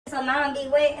So mine get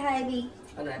wet, how it be?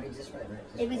 Oh, no, it be just right.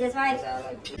 It be just right? That's how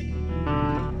I like it.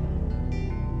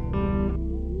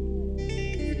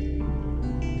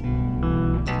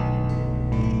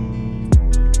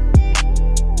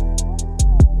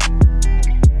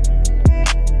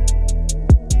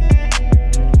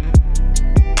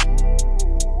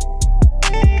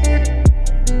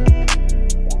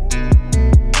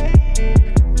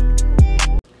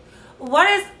 What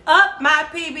is up, my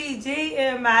P.B.G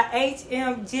and my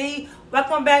H.M.G?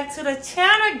 Welcome back to the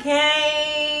channel,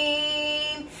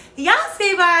 gang. Y'all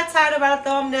see by the title, by the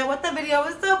thumbnail, what the video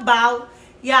is about.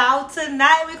 Y'all,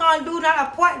 tonight we're going to do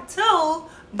not a part 2,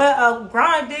 but a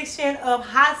grown edition of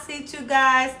Hot Seat, you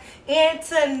guys. And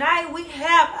tonight we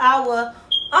have our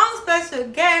own special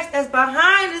guest that's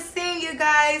behind the scene, you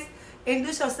guys.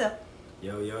 Introduce yourself.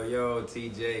 Yo,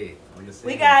 TJ on the scene.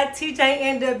 We got TJ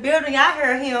in the building. Y'all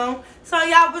heard him. So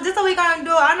y'all, but this is what we gonna do.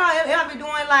 I know y'all be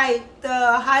doing like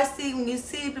the hot seat when you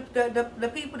see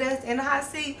the people that's in the hot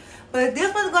seat. But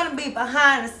this one's gonna be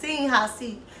behind the scene hot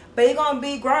seat. But it's gonna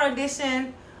be grown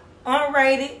edition,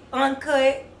 unrated,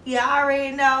 uncut. Yeah, I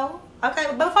already know. Okay,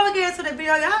 but before we get into the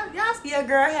video, y'all see your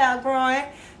girl hair growing,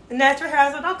 the natural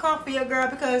hair. So don't come for your girl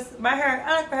because my hair,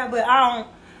 I like my hair, but I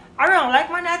really don't like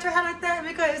my natural hair like that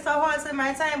because it's so hard to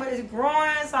maintain, but it's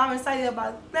growing, so I'm excited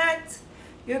about that,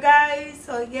 you guys.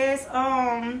 So yes,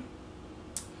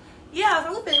 yeah,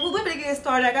 so we better get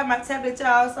started. I got my tablet,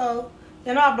 y'all, so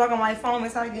you know I blog on my phone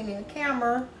instead of getting a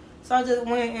camera. So I just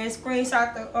went and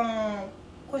screenshot the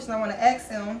question I want to ask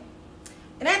him.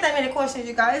 And ain't that many questions,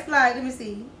 you guys. It's like, let me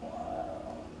see.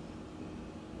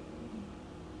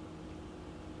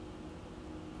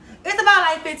 It's about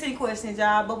like 15 questions,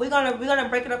 y'all, but we're gonna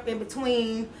break it up in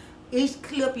between each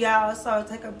clip, y'all. So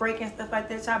take a break and stuff like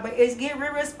that, y'all. But it's getting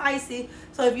real spicy.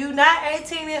 So if you're not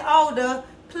 18 and older,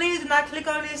 please do not click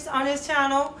on this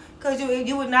channel because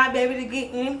you would not be able to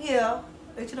get in here.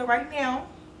 Let you know right now,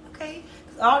 okay?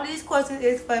 Because all these questions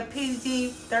is for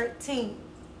PG-13,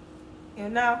 you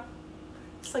know.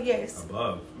 So yes.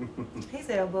 Above. He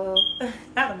said above,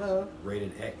 not above.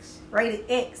 Rated X. Rated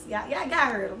X. Y'all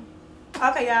got heard him.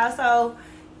 Okay, y'all, so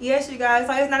yes, you guys,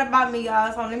 so it's not about me,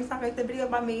 y'all, so let me stop making the video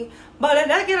about me. But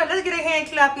let's get a hand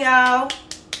clap, y'all,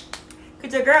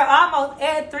 because your girl almost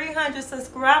at 300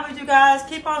 subscribers, you guys.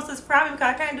 Keep on subscribing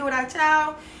because I can't do it without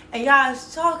y'all, and y'all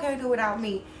sure can't do it without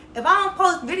me. If I don't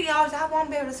post videos, y'all won't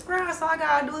be able to subscribe, so I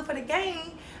gotta do it for the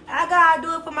game. I gotta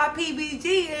do it for my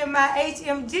P.B.G and my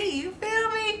H.M.G, you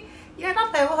feel me? Yeah, don't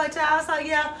play with her, y'all. So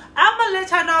yeah, I'm gonna let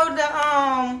y'all know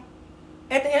the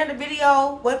at the end of the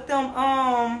video what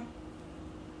them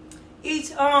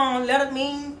each letter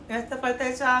mean and stuff like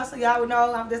that, y'all. So y'all would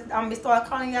know I'm gonna start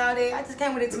calling y'all that. I just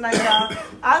came with it tonight, y'all.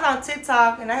 I was on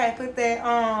TikTok and I had put that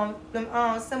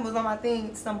them symbols on my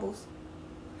thing, symbols.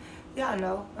 Y'all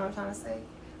know what I'm trying to say.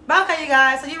 But okay, you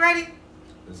guys, so you ready?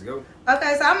 Let's go.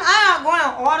 Okay, so I'm going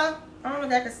on order. I don't know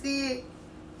if y'all can see it.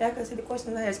 Y'all can see the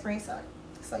questions I had screenshot.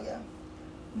 So yeah.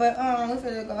 But we're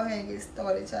gonna go ahead and get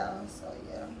started, y'all. So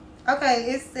yeah. Okay,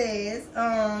 it says,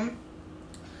 how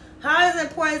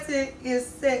important is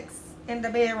sex in the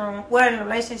bedroom? Well, in a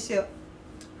relationship.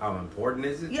 How important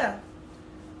is it? Yeah.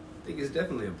 I think it's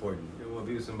definitely important. You want to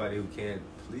be with somebody who can't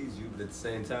please you, but at the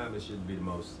same time, it shouldn't be the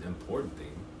most important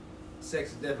thing. Sex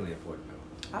is definitely important,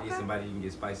 though. You need somebody you can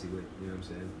get spicy with, you know what I'm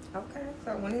saying? Okay,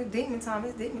 so when it's demon time,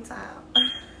 it's demon time.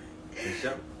 For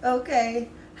sure. Okay,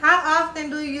 how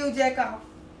often do you jack off?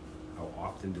 How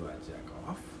often do I jack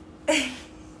off?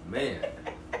 Man,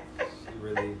 she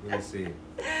really, let me see.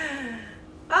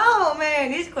 Oh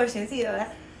man, these questions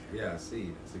here. Yeah, I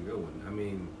see. It's a good one. I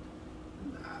mean,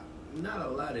 not a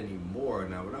lot anymore.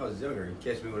 Now, when I was younger, you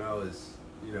catch me when I was,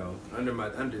 you know, under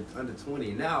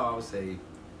 20. Now, I would say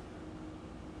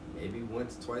maybe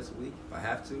once, twice a week if I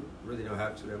have to. Really don't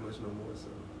have to that much no more, so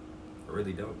I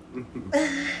really don't.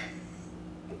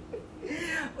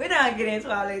 We're not getting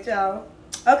into all that, y'all.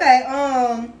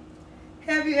 Okay,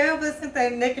 have you ever sent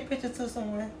a naked picture to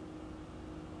someone?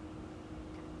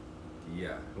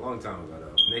 Yeah, a long time ago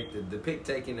though. The pic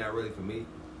taking, not really for me.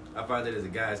 I find that as a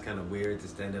guy, it's kind of weird to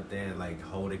stand up there and like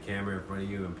hold a camera in front of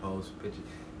you and pose for pictures.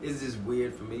 It's just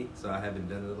weird for me, so I haven't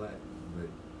done it a lot. But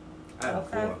I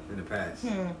have before in the past.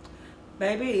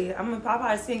 Baby, I'm gonna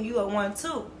probably send you a one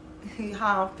too.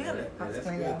 How I'm feeling. Yeah, that's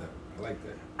good though. I like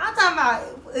that. I'm talking about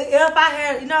if I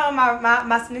had, you know,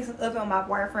 my significant other on my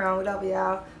boyfriend or whatever,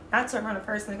 y'all. Not turn on the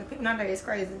person because people nowadays is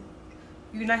crazy.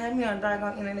 You not have me on the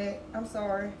doggone internet. I'm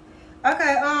sorry.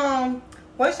 Okay,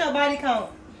 what's your body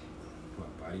count? My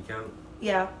body count?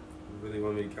 Yeah. You really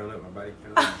want me to count up my body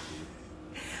count?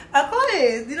 Of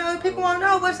course. You know, people want to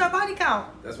know what's your body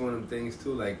count. That's one of them things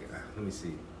too. Like, let me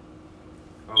see.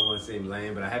 I don't want to seem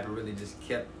lame, but I haven't really just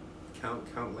kept count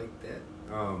like that.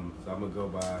 So I'm gonna go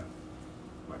by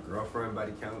my girlfriend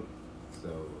body count.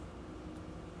 So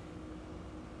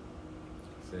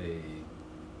say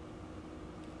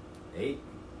 8.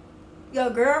 Your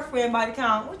girlfriend body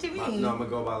count? What you mean? No, I'm gonna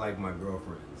go by like my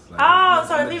girlfriends. Like,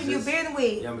 so the people you've been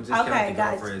with. Yeah, I'm just counting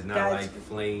girlfriends, not gotcha. like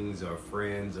flings or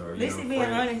friends or This is being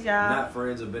honest, y'all. Not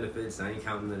friends or benefits. I ain't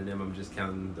counting none of them. I'm just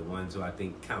counting the ones who I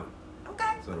think count.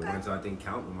 Okay. So the ones who I think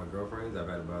count with my girlfriends, I've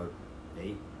had about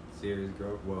 8 serious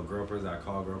girlfriends. I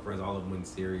call girlfriends. All of them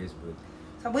serious, but.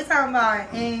 So we're talking about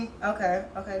okay,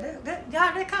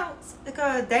 that counts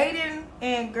because dating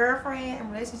and girlfriend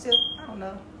and relationship. I don't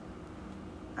know.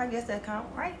 I guess that count,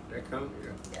 right? That count,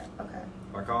 yeah. Yeah. Okay.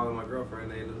 If I call her my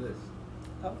girlfriend, they in the list.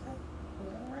 Okay.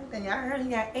 Well, all right then. Y'all heard he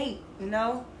got 8. You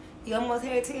know, he almost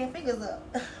had 10 fingers up.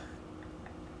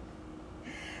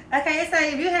 Okay, it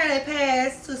say if you had a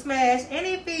pass to smash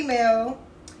any female,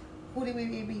 who would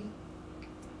it be?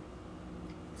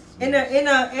 In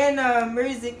the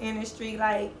music industry,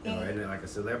 like like a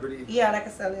celebrity. Yeah, like a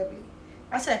celebrity.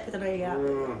 I should have put the name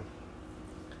out.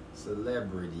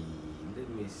 Celebrity. Let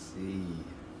me see.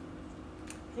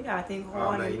 You gotta think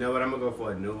hard. Oh no, you know what? I'm gonna go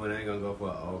for a new one. I ain't gonna go for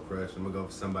an old crush. I'm gonna go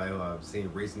for somebody who I've seen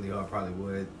recently, who I probably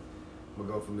would. I'm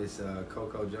gonna go for Miss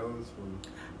Coco Jones from.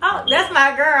 Oh, that's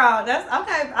my girl. That's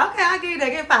okay. I'll give you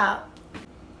that. Get five.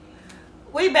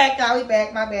 We back, y'all. We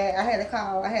back. My bad. I had a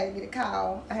call. I had to get a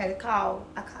call. I called.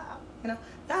 You know,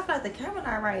 y'all feel like the camera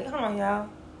not right. Hold on, y'all.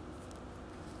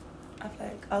 I feel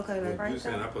like okay, like right. You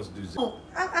saying I'm supposed to do? Oh,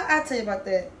 I'll tell you about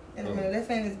that in a minute. Let's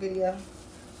finish this video.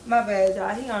 My bad,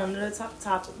 y'all. He on another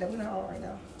topic that we're not on right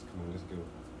now. Come on, let's go.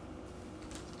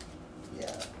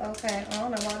 Yeah. Okay. I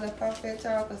don't know why the perfect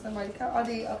y'all because somebody called.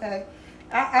 Oh, okay.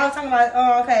 I was talking about.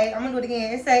 Oh, okay. I'm gonna do it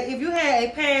again. It say if you had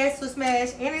a pass to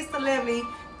smash any celebrity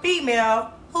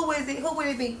female, who is it? Who would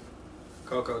it be?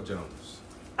 Coco Jones.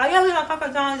 Oh yeah, we on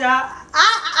Coco Jones, y'all.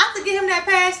 I have to give him that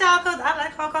pass, y'all, because I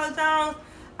like Coco Jones.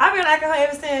 I've been liking her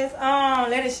ever since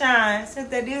Let It Shine, since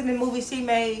that Disney movie she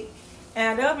made.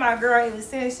 And that was my girl ever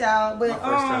since, y'all. But my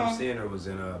first time seeing her was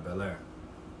in Bel Air.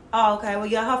 Oh, okay. Well,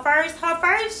 yeah, her first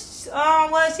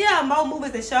was more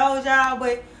movies and shows, y'all.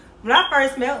 But when I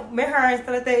first met her and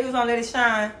stuff like that, it was on Let It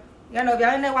Shine. Y'all know if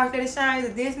y'all didn't watch Let It Shine,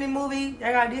 it's a Disney movie.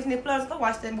 Y'all got Disney Plus. Go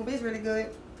watch that movie. It's really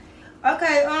good.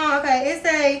 Okay. Okay. It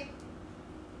say.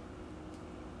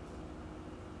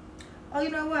 Oh, you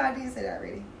know what? I did say that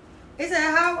already. It said,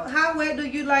 how wet do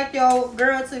you like your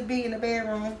girl to be in the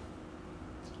bedroom?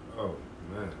 Oh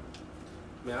man,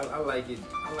 I like it.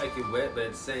 I like it wet, but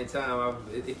at the same time,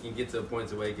 it can get to a point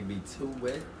to where it can be too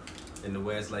wet, and the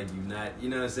way it's like you not. You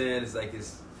know what I'm saying? It's like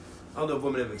it's. I don't know if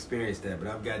women have experienced that, but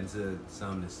I've gotten to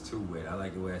some that's too wet. I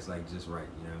like it where it's like just right.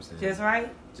 You know what I'm saying? Just right.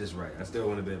 Just right. I still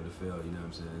want to be able to feel. You know what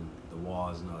I'm saying? The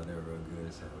walls and all that are real good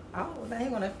as hell. Oh, now you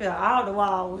want to feel all the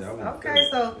walls. Yeah, okay,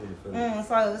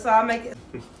 so I make it.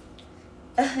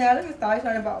 Yeah, let me stop. It's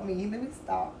not about me. Let me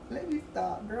stop.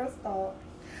 Girl, stop.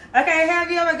 Okay, have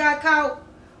you ever got caught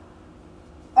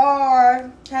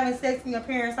or having sex in your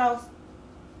parents' house?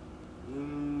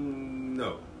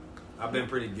 No. I've been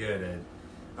pretty good at.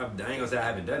 I ain't gonna say I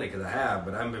haven't done it because I have,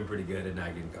 but I've been pretty good at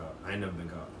not getting caught. I ain't never been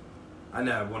caught. I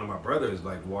know one of my brothers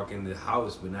like walk in the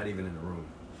house, but not even in the room.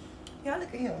 Yeah,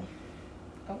 look at him.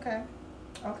 Okay.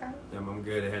 Yeah, I'm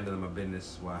good at handling my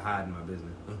business while hiding my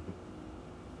business.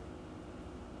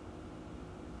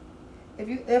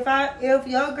 If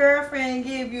your girlfriend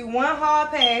give you one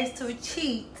hard pass to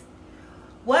cheat,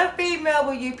 what female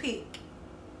will you pick?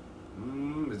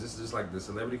 Is this just like the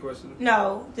celebrity question?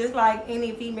 No, just like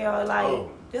any female,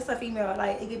 just a female.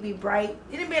 Like it could be bright.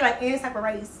 It could be like any type of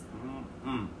race.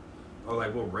 Oh,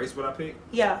 like what race would I pick?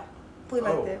 Yeah, put it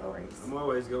like that. What race? I'm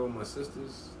always go with my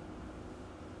sisters.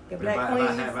 If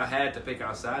I had to pick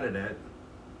outside of that,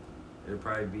 it'd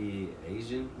probably be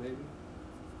Asian, maybe.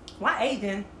 Why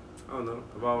Asian? I don't know.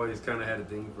 I've always kind of had a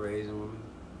thing for Asian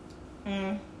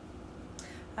women.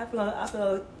 I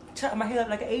feel chop my head up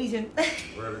like an Asian.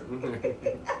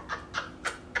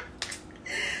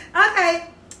 Okay.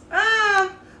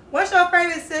 What's your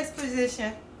favorite sex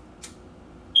position?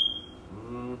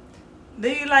 Do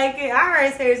you like it? I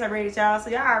already said this already, y'all, so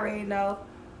y'all already know.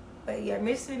 But yeah,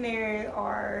 missionary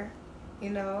or,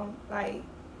 like,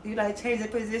 do you like changing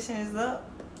positions up?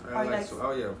 Oh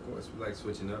yeah, of course. We like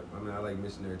switching up. I mean, I like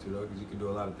missionary too, though, because you can do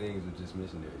a lot of things with just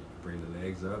missionary. You can bring the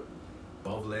legs up,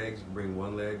 both legs. You can bring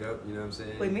one leg up. You know what I'm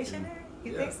saying? With missionary?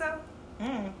 You think so?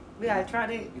 We gotta try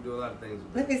that. You can do a lot of things.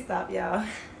 Let me stop, y'all.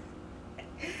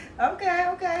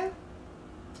 Okay.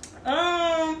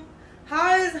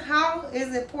 How is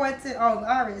it important? Oh,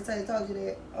 I already told you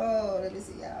that. Oh, let me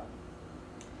see, y'all.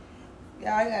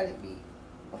 Y'all, I gotta be.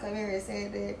 Okay, Mary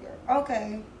said that.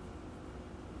 Okay.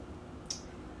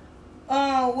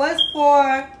 What's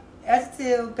 4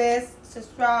 adjectives best to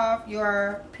describe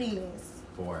your penis?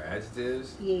 4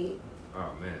 adjectives? Yeah.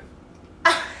 Oh, man.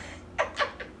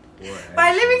 4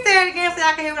 But let me say it again so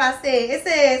y'all can hear what I said. It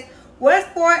says, what's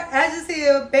 4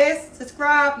 adjectives best to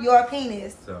describe your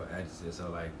penis? So, adjectives, so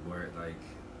like, word, like,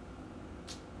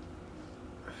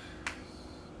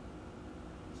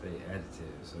 say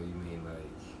adjectives, so you mean like,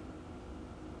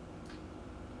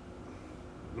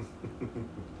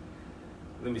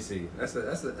 let me see. That's a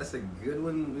good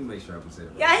one. Let me make sure I can say it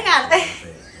right. Yeah, he got it.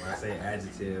 When I say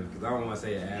adjective, because I don't want to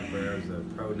say adverbs or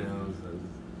pronouns. So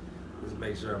just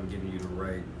make sure I'm giving you the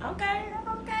right. Okay,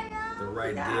 y'all. The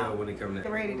right deal when it comes to. The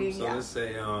right deal. So let's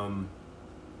say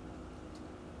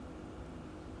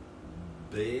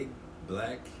big,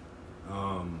 black,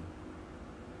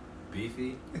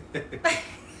 beefy.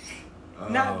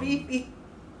 Not beefy.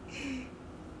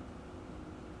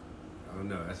 I don't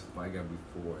know. That's probably got to be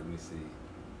 4. Let me see.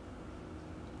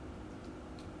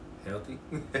 Healthy.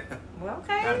 Well,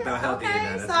 okay. Not healthy. Okay.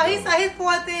 That's So he said his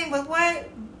 4th thing was what?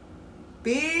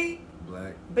 Big.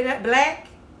 Black.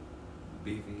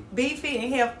 Beefy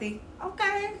and healthy.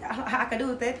 Okay. I can do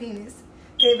with that penis.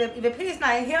 If the penis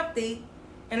not healthy,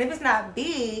 and if it's not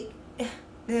big,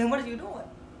 then what are you doing?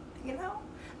 You know?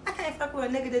 I can't fuck with a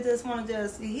nigga that just want to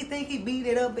he think he beat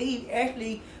it up, but he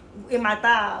actually in my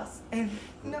thighs. And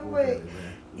you know what?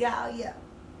 Yeah.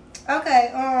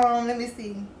 Okay, let me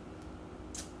see.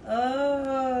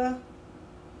 Let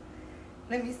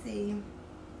me see.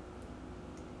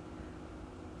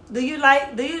 Do you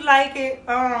like it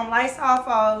lights off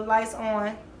or lights on?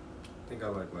 I think I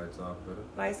like lights off better.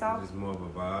 Lights off? It's more of a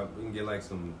vibe. We can get like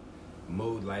some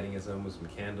mood lighting or something with some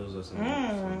candles or some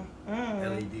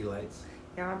LED lights.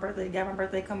 Yeah, my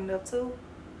birthday coming up too.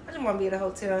 I just want to be at a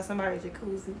hotel in somebody's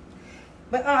jacuzzi.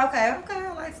 But okay,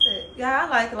 I like that. Yeah, I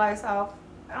like lights off.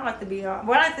 I like to be on.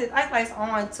 But I like lights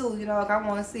on too. You know, like I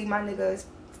want to see my nigga's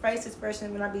face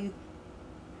expression when I be,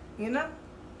 you know.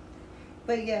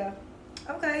 But yeah,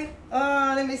 okay.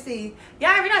 Let me see.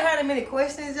 Y'all really not had many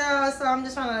questions, y'all. So I'm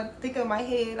just trying to think of my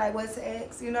head like what to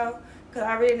ask, you know, cause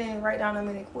I really didn't write down that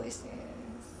many questions.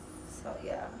 So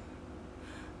yeah.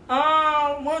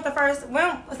 When was the first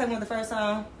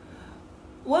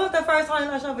time you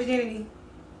lost your virginity?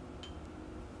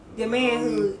 Your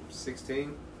manhood.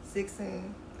 16.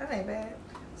 16. That ain't bad.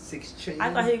 16.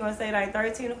 I thought he was gonna say like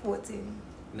 13 or 14.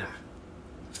 Nah.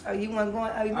 Oh, you want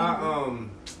going?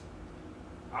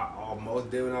 I almost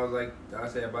did when I was like, I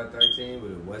say about 13,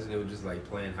 but it wasn't. It was just like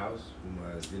playing house.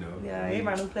 You know. Yeah,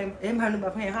 everybody knew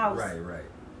about playing house. Right.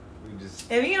 We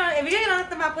just. If you know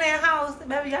nothing about playing house,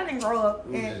 baby, y'all didn't grow up.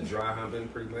 We was just dry humping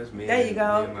pretty much. There you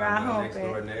go, dry humping. Next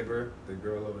door neighbor, the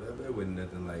girl over there, but it wasn't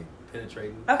nothing like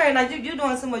penetrating. Okay, now you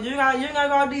doing too much. You ain't gotta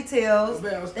go into details. Oh,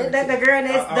 man, I was the girl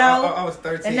next door. I was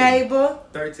 13. The neighbor.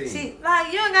 13. She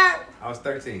like you ain't got. I was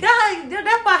 13. God,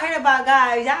 that's what I heard about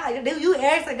guys. Y'all, you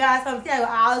ask a guy something, tell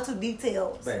all too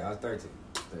details. Babe, I was 13.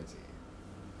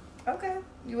 Okay,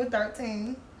 you were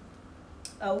 13.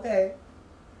 Okay,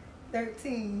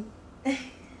 13.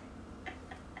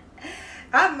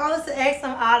 I'm supposed to ask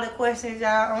some all the questions,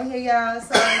 y'all, on here, y'all.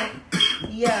 So,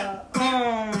 yeah.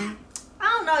 I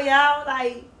don't know, y'all.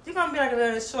 Like, it's gonna be like a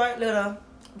little short little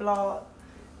vlog.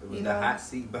 It was the hot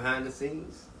seat behind the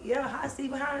scenes. Yeah, hot seat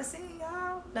behind the scenes,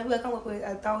 y'all. Now we gotta come up with a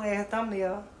ass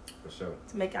thumbnail. For sure.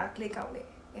 To make y'all click on it,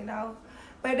 you know.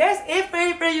 But that's it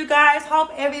for you guys.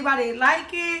 Hope everybody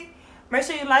like it. Make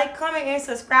sure you like, comment, and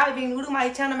subscribe. If you're new to my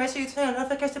channel, make sure you turn the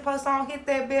notification post on, hit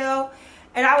that bell.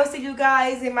 And I will see you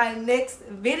guys in my next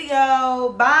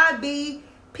video. Bye,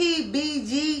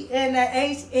 P.B.G and the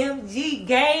H.M.G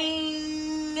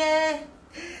gang.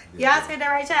 Y'all said that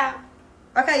right,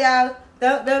 y'all? Okay, y'all.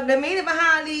 The meaning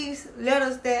behind these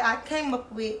letters that I came up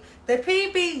with, the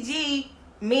P.B.G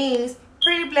means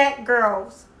pretty black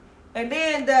girls. And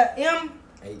then the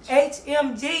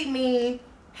H.M.G means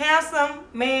handsome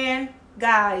man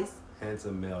guys.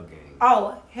 Handsome male gang.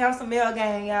 Oh, handsome male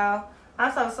gang, y'all.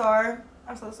 I'm so sorry.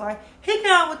 He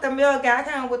came up with the male guy. I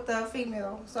came up with the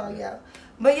female. So, yeah.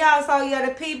 But, y'all, so, yeah,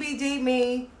 the P.B.G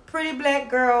mean pretty black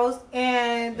girls.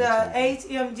 And the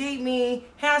H.M.G mean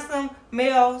handsome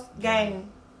males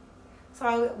gang.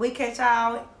 So, we catch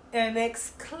y'all in the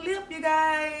next clip, you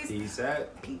guys. Peace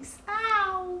out. Peace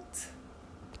out.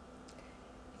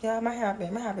 Y'all, my hair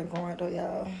been growing, though,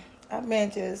 y'all. I've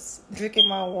been just drinking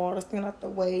my water, staying out the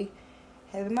way,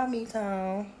 having my me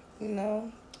time, you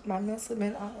know. My mental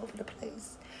been all over the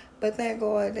place. But thank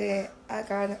God that I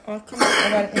got it in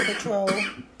control.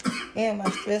 And my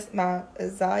stress, my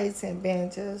anxiety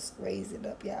been just raising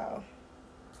up, y'all.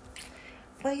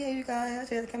 But yeah, you guys, I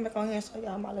just had to come back on here and show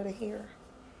y'all my little hair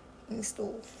and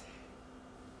stuff.